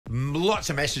Lots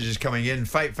of messages coming in.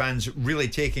 Fight fans really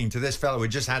taking to this fellow we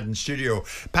just had in studio,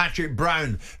 Patrick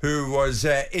Brown, who was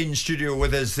in studio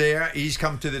with us there. He's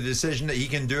come to the decision that he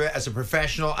can do it as a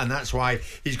professional, and that's why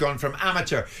he's gone from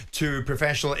amateur to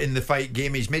professional in the fight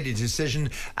game. He's made a decision,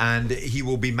 and he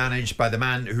will be managed by the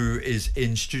man who is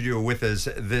in studio with us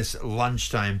this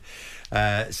lunchtime.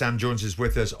 Sam Jones is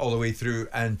with us all the way through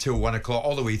until 1 o'clock.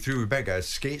 All the way through. We better get our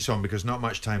skates on because not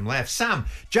much time left. Sam,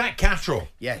 Jack Catterall.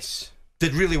 Yes.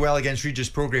 Did really well against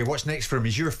Regis Prograis. What's next for him?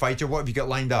 He's your fighter. What have you got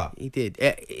lined up? He did.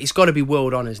 It's got to be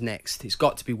world honours next. It's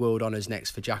got to be world honours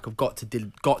next for Jack. I've got to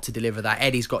deliver that.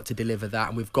 Eddie's got to deliver that,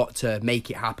 and we've got to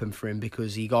make it happen for him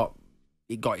because it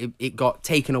got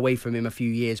taken away from him a few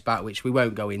years back, which we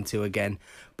won't go into again.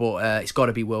 But it's got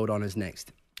to be world honours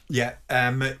next. Yeah,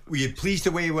 were you pleased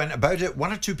the way he went about it?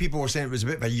 One or two people were saying it was a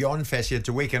bit of a yawn fest. He had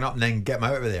to wake him up and then get him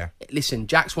out of there. Listen,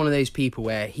 Jack's one of those people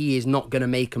where he is not going to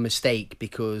make a mistake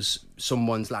because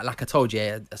someone's like I told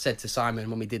you, I said to Simon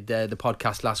when we did the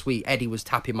podcast last week, Eddie was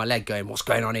tapping my leg going, what's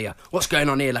going on here? What's going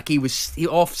on here? Like he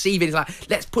off seething. He's like,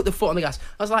 let's put the foot on the gas.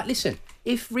 I was like, listen,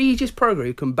 if Regis Prograis,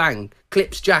 who can bang,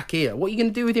 clips Jack here, what are you going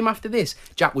to do with him after this?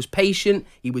 Jack was patient.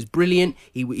 He was brilliant.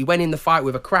 He went in the fight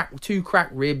with two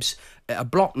cracked ribs, a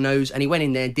blocked nose, and he went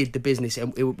in there and did the business,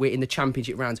 and we're in the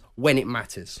championship rounds when it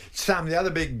matters. Sam, the other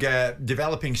big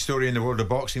developing story in the world of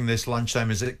boxing this lunchtime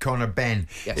is that Conor Benn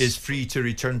is free to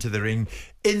return to the ring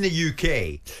in the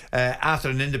UK after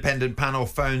an independent panel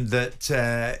found that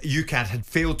UCAD had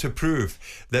failed to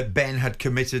prove that Benn had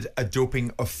committed a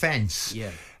doping offence.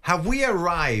 Yeah. Have we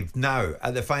arrived now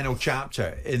at the final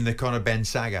chapter in the Conor Benn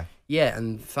saga? Yeah,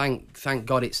 and thank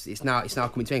God it's now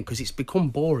coming to an end because it's become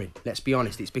boring. Let's be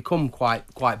honest, it's become quite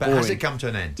boring. But has it come to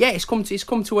an end? Yeah, it's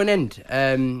come to an end.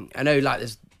 I know like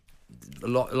there's a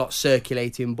lot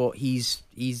circulating, but he's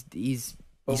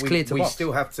clear to box. We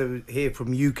still have to hear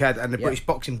from UCAD and the British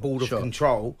Boxing Board of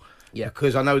Control. Yeah,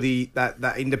 because I know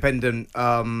that independent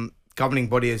governing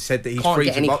body has said that he's can't free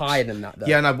get to any box. higher than that, though.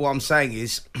 Yeah, no, what I'm saying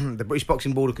is the British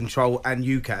Boxing Board of Control and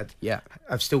UCAD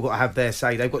have still got to have their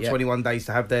say. They've got 21 days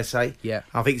to have their say. Yeah.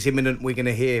 I think it's imminent we're going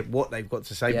to hear what they've got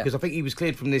to say because I think he was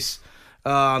cleared from this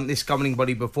governing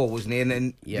body before, wasn't he? And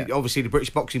then obviously the British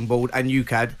Boxing Board and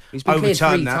UCAD he's been overturned cleared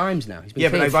 3 that. times now. He's been but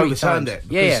cleared they've 3 overturned times.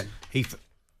 it because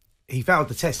he failed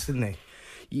the test, didn't he?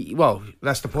 Well,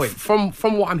 that's the point. From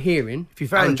what I'm hearing, if you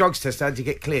failed a drugs test, how did you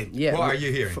get cleared? Yeah. What are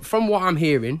you hearing? From what I'm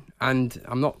hearing, and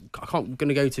I can't going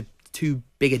to go to too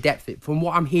big a depth. From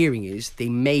what I'm hearing is they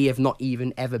may have not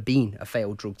even ever been a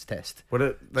failed drugs test.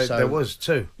 Well, there was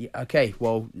too. Yeah, okay,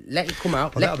 well, let it come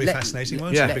out. Well, that'll be fascinating,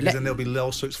 won't it? Because then there'll be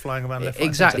lawsuits flying around left, right,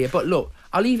 exactly. But look,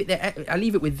 I'll leave it there. I'll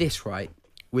leave it with this, right?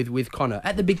 With Conor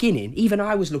at the beginning, even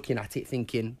I was looking at it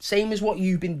thinking, same as what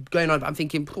you've been going on. I'm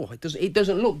thinking, it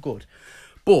doesn't look good.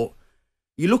 But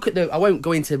you look at I won't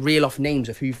go into reel off names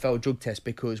of who failed drug tests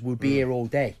because we'll be here all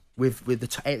day with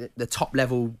the top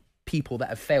level people that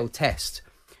have failed tests.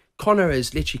 Conor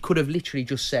could have literally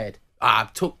just said, I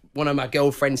took one of my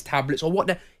girlfriend's tablets or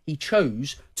what. He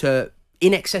chose to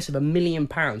in excess of £1 million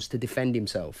to defend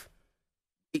himself.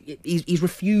 He's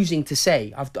refusing to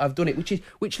say I've done it,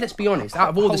 which let's be honest, out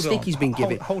of all the stick he's been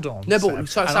given. Hold on. No, but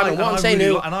Simon, what I'm saying,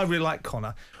 and I really like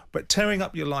Conor, but tearing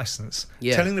up your licence,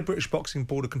 telling the British Boxing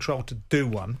Board of Control to do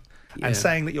one, and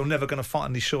saying that you're never going to fight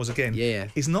on these shores again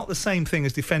is not the same thing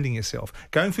as defending yourself.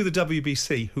 Going through the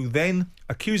WBC, who then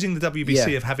accusing the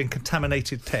WBC of having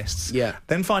contaminated tests,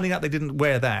 then finding out they didn't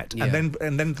wear that, and then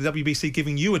the WBC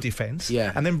giving you a defence,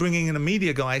 and then bringing in a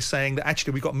media guy saying that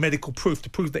actually we got medical proof to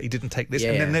prove that he didn't take this,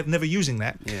 and then they're never using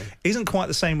that, isn't quite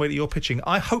the same way that you're pitching.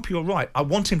 I hope you're right. I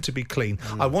want him to be clean.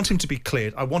 I want him to be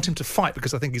cleared. I want him to fight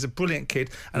because I think he's a brilliant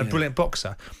kid and a brilliant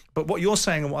boxer. But what you're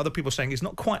saying and what other people are saying is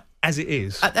not quite as it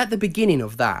is. At the beginning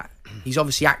of that, he's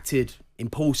obviously acted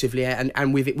impulsively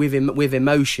and with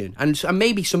emotion and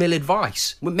maybe some ill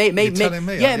advice. Maybe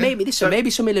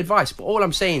some ill advice. But all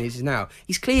I'm saying is now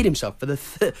he's cleared himself for the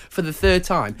third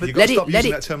time. But let it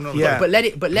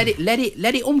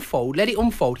unfold. Let it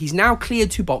unfold. He's now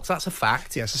cleared to box. That's a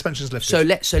fact. Yeah, suspension's lifted.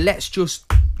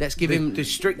 Let's give him the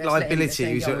strict liability.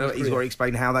 He's got to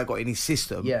explain how that got in his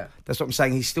system. Yeah, that's what I'm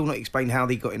saying. He's still not explained how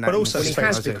he got in that. But also, he's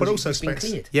been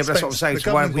cleared. Yeah, but that's what I'm saying.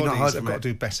 So why have we not heard from him? Got to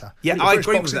do better. Yeah, I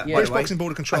agree with that. British Boxing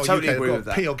Board of Control. I totally agree with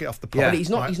that. Pee or get off the pot. But he's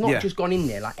not just gone in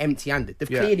there like empty-handed. They've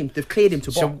cleared him. They've cleared him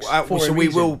to box. So we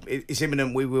will. It's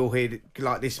imminent. We will hear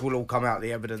like this. Will all come out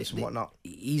the evidence and whatnot.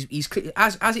 He's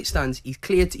as it stands. He's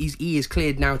cleared. He is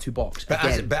cleared now to box. But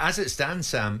as it stands,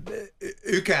 Sam,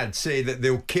 UCAD say that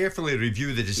they'll carefully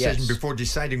review the decision before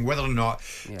deciding whether or not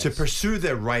to pursue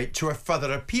their right to a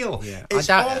further appeal. it's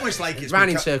almost like it's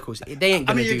round in circles. They ain't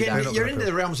going to do that. You're into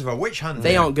the realms of a witch hunt.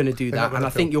 They aren't going to do that, and I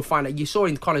think you'll find that you saw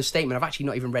in Conor's statement. I've actually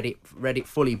not even read it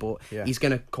fully, but he's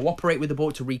going to cooperate with the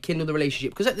board to rekindle the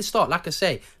relationship. Because at the start, like I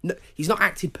say, he's not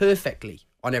acted perfectly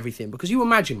on everything, because you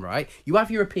imagine, right, you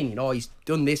have your opinion, he's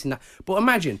done this and that, but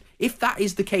imagine if that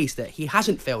is the case, that he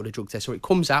hasn't failed a drug test, or it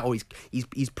comes out, or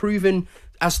he's proven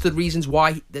as to the reasons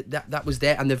why that was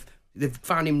there, and they've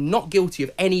found him not guilty of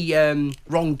any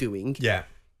wrongdoing.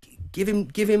 Give him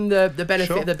the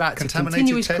benefit of the doubt to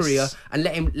continue his career, and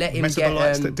let him get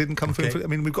that didn't come through. I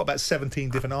mean, we've got about 17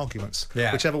 different arguments.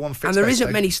 Whichever one fits. And there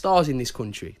isn't many stars in this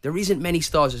country. There isn't many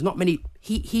stars. There's not many.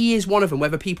 He is one of them.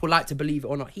 Whether people like to believe it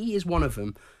or not, he is one of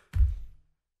them.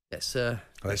 Let's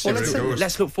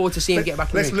look forward to seeing him get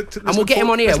back in. And we'll get him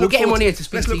on here. We'll get him on here to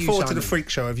speak to you. Let's look forward to the freak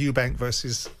show of Eubank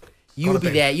versus. You'll be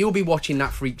there. You'll be watching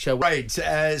that freak show. Right.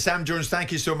 Sam Jones,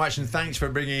 thank you so much, and thanks for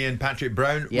bringing in Patrick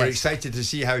Brown. We're excited to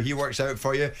see how he works out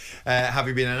for you.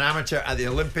 Having been an amateur at the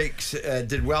Olympics,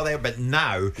 did well there, but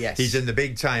now he's in the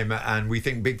big time, and we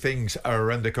think big things are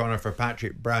around the corner for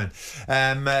Patrick Brown.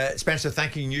 Spencer,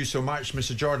 thanking you so much.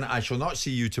 Mr. Jordan, I shall not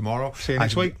see you tomorrow. See you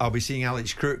next week. I'll be seeing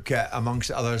Alex Crook,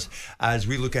 amongst others, as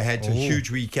we look ahead to a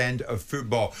huge weekend of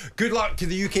football. Good luck to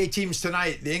the UK teams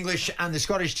tonight, the English and the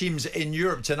Scottish teams in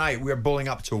Europe tonight. We're bowling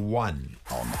up to 1.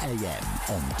 On AM,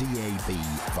 on DAB,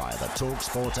 via the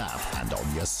talkSPORT app, and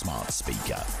on your smart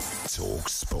speaker.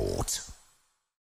 talkSPORT.